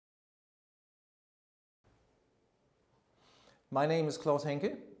My name is Klaus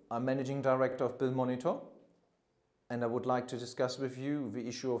Henke. I'm Managing Director of Bill Monitor, and I would like to discuss with you the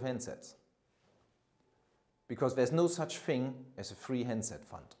issue of handsets. Because there's no such thing as a free handset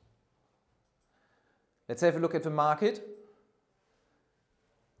fund. Let's have a look at the market.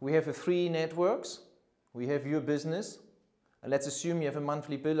 We have the three networks. We have your business, and let's assume you have a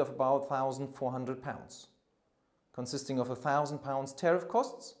monthly bill of about £1,400, consisting of £1,000 tariff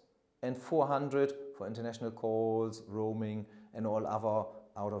costs and £400 for international calls, roaming, and all other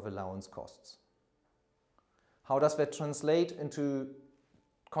out-of-allowance costs. How does that translate into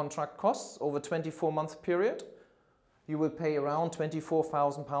contract costs over a 24-month period? You will pay around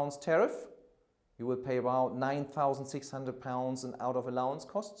 £24,000 tariff. You will pay about £9,600 in out-of-allowance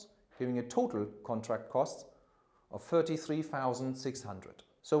costs, giving a total contract cost of £33,600.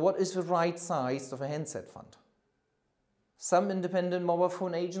 So what is the right size of a handset fund? Some independent mobile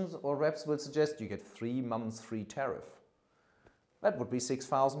phone agents or reps will suggest you get 3 months free tariff. That would be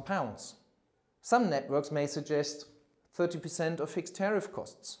 £6,000. Some networks may suggest 30% of fixed tariff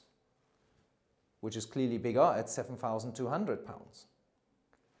costs, which is clearly bigger at £7,200.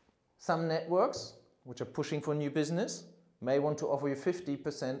 Some networks, which are pushing for new business, may want to offer you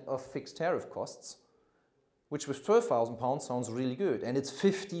 50% of fixed tariff costs, which with £12,000 sounds really good, and it's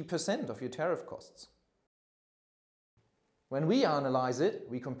 50% of your tariff costs. When we analyze it,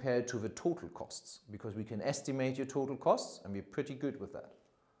 we compare it to the total costs, because we can estimate your total costs, and we're pretty good with that.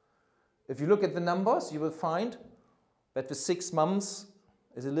 If you look at the numbers, you will find that the 6 months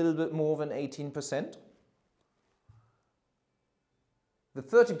is a little bit more than 18%. The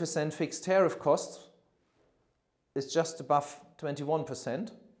 30% fixed tariff cost is just above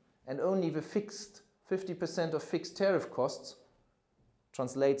 21%, and only the 50% of fixed tariff costs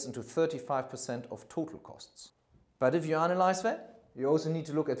translates into 35% of total costs. But if you analyze that, you also need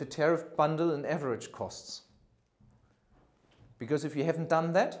to look at the tariff bundle and average costs. Because if you haven't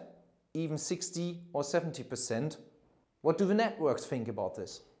done that, even 60 or 70%, what do the networks think about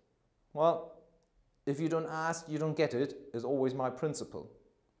this? Well, if you don't ask, you don't get it, is always my principle.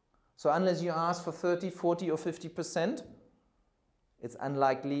 So unless you ask for 30, 40 or 50%, it's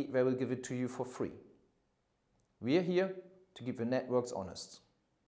unlikely they will give it to you for free. We are here to keep the networks honest.